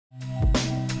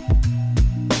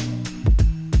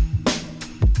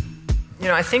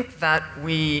I think that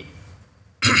we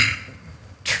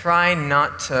try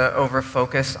not to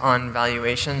over-focus on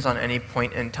valuations on any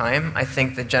point in time. I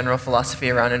think the general philosophy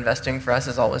around investing for us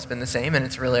has always been the same, and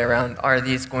it's really around, are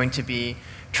these going to be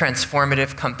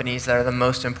transformative companies that are the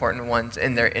most important ones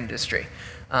in their industry?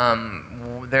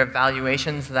 Their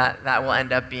valuations that will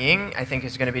end up being, I think,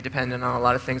 is going to be dependent on a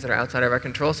lot of things that are outside of our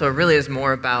control. So it really is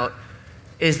more about,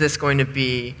 is this going to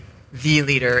be the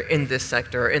leader in this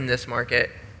sector, in this market,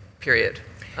 period,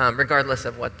 regardless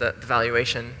of what the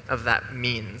valuation of that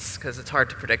means, because it's hard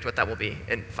to predict what that will be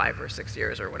in 5 or 6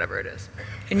 years or whatever it is.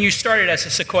 And you started as a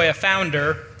Sequoia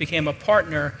founder, became a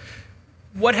partner.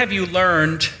 What have you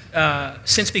learned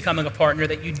since becoming a partner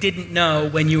that you didn't know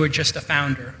when you were just a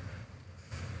founder?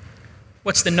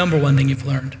 What's the number one thing you've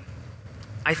learned?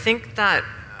 I think that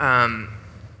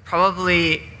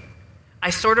probably, I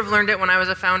sort of learned it when I was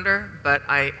a founder, but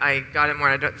I got it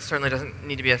more, and it certainly doesn't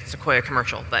need to be a Sequoia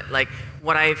commercial, but like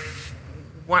I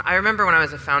remember when I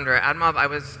was a founder at AdMob,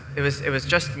 it was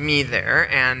just me there,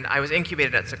 and I was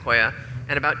incubated at Sequoia,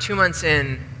 and about 2 months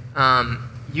in,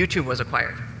 YouTube was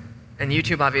acquired. And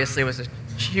YouTube obviously was a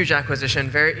huge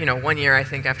acquisition, 1 year I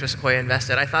think after Sequoia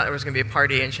invested. I thought there was going to be a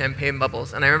party and champagne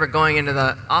bubbles, and I remember going into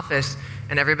the office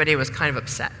and everybody was kind of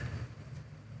upset.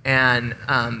 And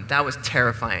that was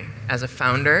terrifying as a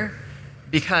founder,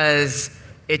 because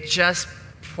it just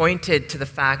pointed to the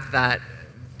fact that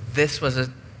this was a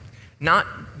not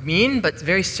mean, but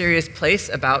very serious place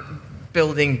about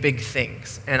building big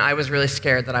things. And I was really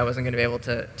scared that I wasn't going to be able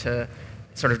to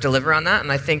sort of deliver on that.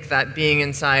 And I think that being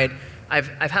inside,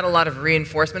 I've had a lot of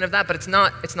reinforcement of that, but it's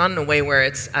not in a way where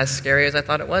it's as scary as I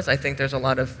thought it was. I think there's a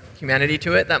lot of humanity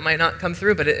to it that might not come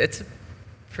through, but it's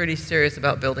pretty serious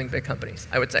about building big companies,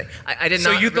 I would say. I did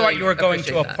not. So you really thought you were going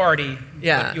to a that. party,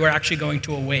 yeah. But you were actually going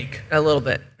to a wake. A little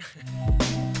bit.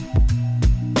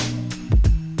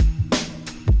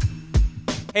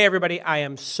 Hey everybody, I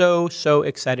am so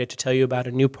excited to tell you about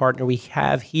a new partner we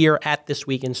have here at This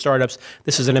Week in Startups.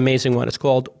 This is an amazing one. It's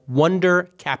called Wunder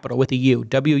Capital with a U,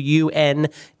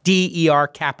 W-U-N-D-E-R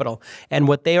Capital. And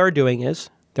what they are doing is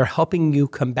they're helping you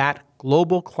combat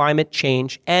global climate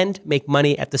change and make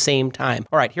money at the same time.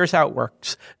 All right, here's how it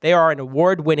works. They are an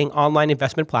award-winning online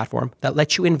investment platform that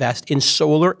lets you invest in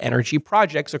solar energy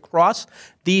projects across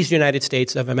these United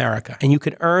States of America. And you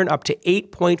can earn up to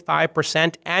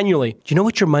 8.5% annually. Do you know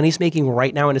what your money's making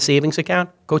right now in a savings account?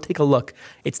 Go take a look.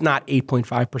 It's not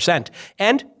 8.5%.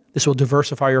 And this will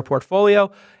diversify your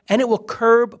portfolio, and it will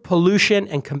curb pollution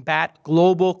and combat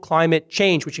global climate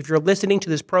change, which if you're listening to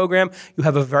this program, you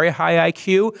have a very high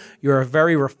IQ, you're a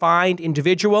very refined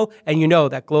individual, and you know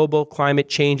that global climate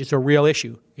change is a real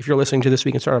issue. If you're listening to This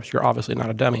Week in Startups, you're obviously not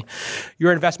a dummy.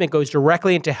 Your investment goes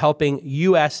directly into helping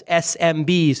U.S.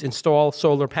 SMBs install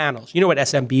solar panels. You know what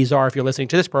SMBs are if you're listening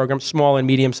to this program, small and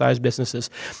medium-sized businesses.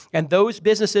 And those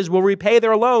businesses will repay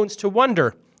their loans to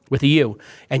Wunder with a U,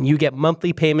 and you get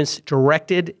monthly payments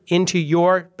directed into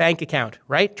your bank account,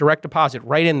 right? Direct deposit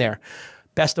right in there.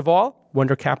 Best of all,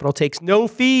 Wunder Capital takes no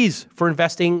fees for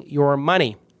investing your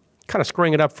money. Kind of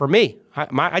screwing it up for me.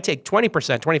 I take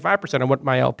 20%, 25% of what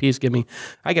my LPs give me.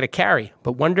 I get a carry,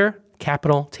 but Wunder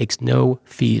Capital takes no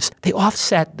fees. They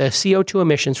offset the CO2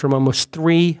 emissions from almost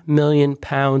 3 million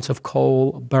pounds of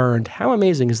coal burned. How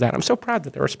amazing is that? I'm so proud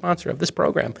that they're a sponsor of this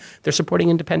program. They're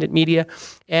supporting independent media,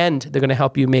 and they're going to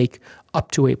help you make up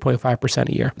to 8.5%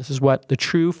 a year. This is what the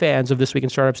true fans of This Week in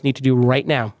Startups need to do right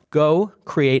now. Go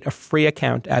create a free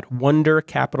account at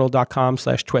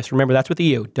wundercapital.com/twist. Remember, that's with a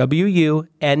U,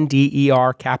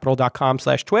 W-U-N-D-E-R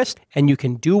capital.com/twist, and you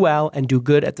can do well and do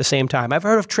good at the same time. I've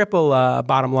heard of triple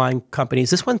bottom line companies.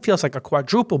 This one feels like a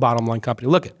quadruple bottom line company.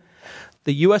 Look at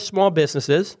the U.S. small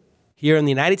businesses here in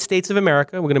the United States of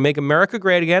America. We're going to make America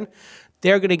great again.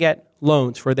 They're going to get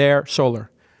loans for their solar.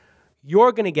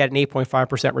 You're going to get an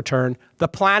 8.5% return. The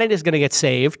planet is going to get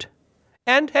saved.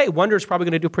 And hey, Wunder is probably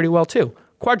going to do pretty well too.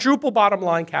 Quadruple bottom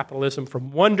line capitalism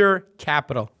from Wunder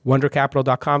Capital.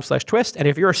 Wundercapital.com/twist. And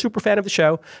if you're a super fan of the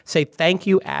show, say thank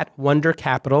you at Wunder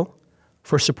Capital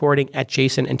for supporting at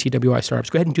Jason and TWI Startups.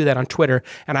 Go ahead and do that on Twitter,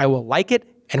 and I will like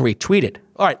it and retweet it.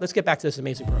 All right, let's get back to this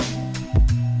amazing program.